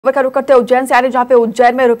का रुख करते उज्जैन से आ रहे, जहां पे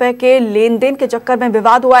उज्जैन में रुपए के लेन देन के चक्कर में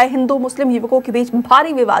विवाद हुआ है। हिंदू मुस्लिम युवकों के बीच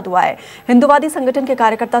भारी विवाद हुआ है। हिंदुवादी संगठन के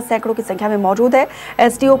कार्यकर्ता सैकड़ों की संख्या में मौजूद है।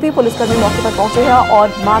 एसडीओपी पुलिसकर्मी मौके पर पहुंचे हैं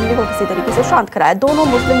और मामले को किसी तरीके से शांत कराया। दोनों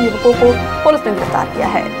मुस्लिम युवकों को पुलिस ने गिरफ्तार किया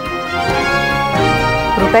है।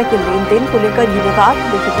 रुपए के लेन देन को लेकर ये विवाद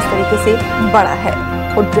देखिए किस तरीके से बड़ा है।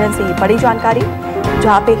 उज्जैन से ये बड़ी जानकारी,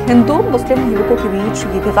 जहाँ पे हिंदू मुस्लिम युवकों के बीच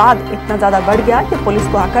ये विवाद इतना ज्यादा बढ़ गया कि पुलिस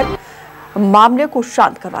को आकर मामले को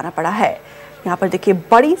शांत करवाना पड़ा है। यहाँ पर देखिए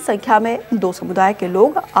बड़ी संख्या में दो समुदाय के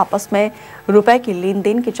लोग आपस में रुपए के लेन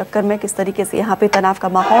देन के चक्कर में किस तरीके से यहाँ पे तनाव का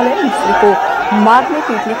माहौल है, दूसरे को मारने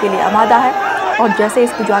पीटने के लिए आमादा है। और जैसे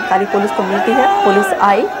इसकी जानकारी पुलिस को मिलती है, पुलिस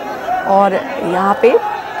आई और यहाँ पे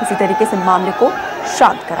किसी तरीके से मामले को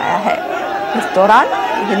शांत कराया है। इस दौरान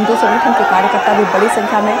हिंदू संगठन के कार्यकर्ता भी बड़ी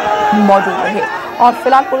संख्या में मौजूद रहे और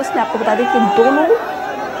फिलहाल पुलिस ने आपको बता दें कि दोनों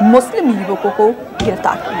मुस्लिम युवकों को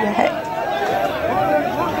गिरफ्तार कर लिया है।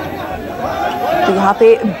 तो यहाँ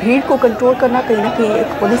पे भीड़ को कंट्रोल करना कहीं ना कहीं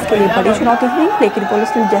एक पुलिस के लिए बड़ी चुनौती थी, लेकिन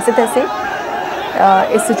पुलिस ने जैसे तैसे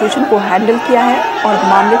इस सिचुएशन को हैंडल किया है और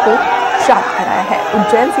मामले को शांत कराया है।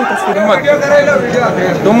 उज्जैन से तस्वीरें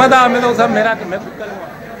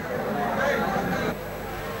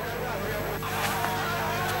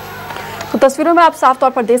तो तस्वीरों में आप साफ तौर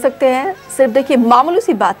पर देख सकते हैं। सिर्फ देखिए मामूली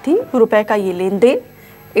सी बात थी, रुपए का ये लेन देन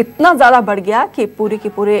इतना ज़्यादा बढ़ गया कि पूरे के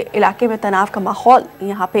पूरे इलाके में तनाव का माहौल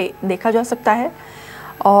यहाँ पे देखा जा सकता है।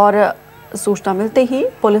 और सूचना मिलते ही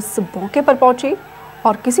पुलिस मौके पर पहुंची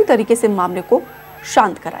और किसी तरीके से मामले को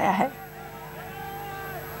शांत कराया है।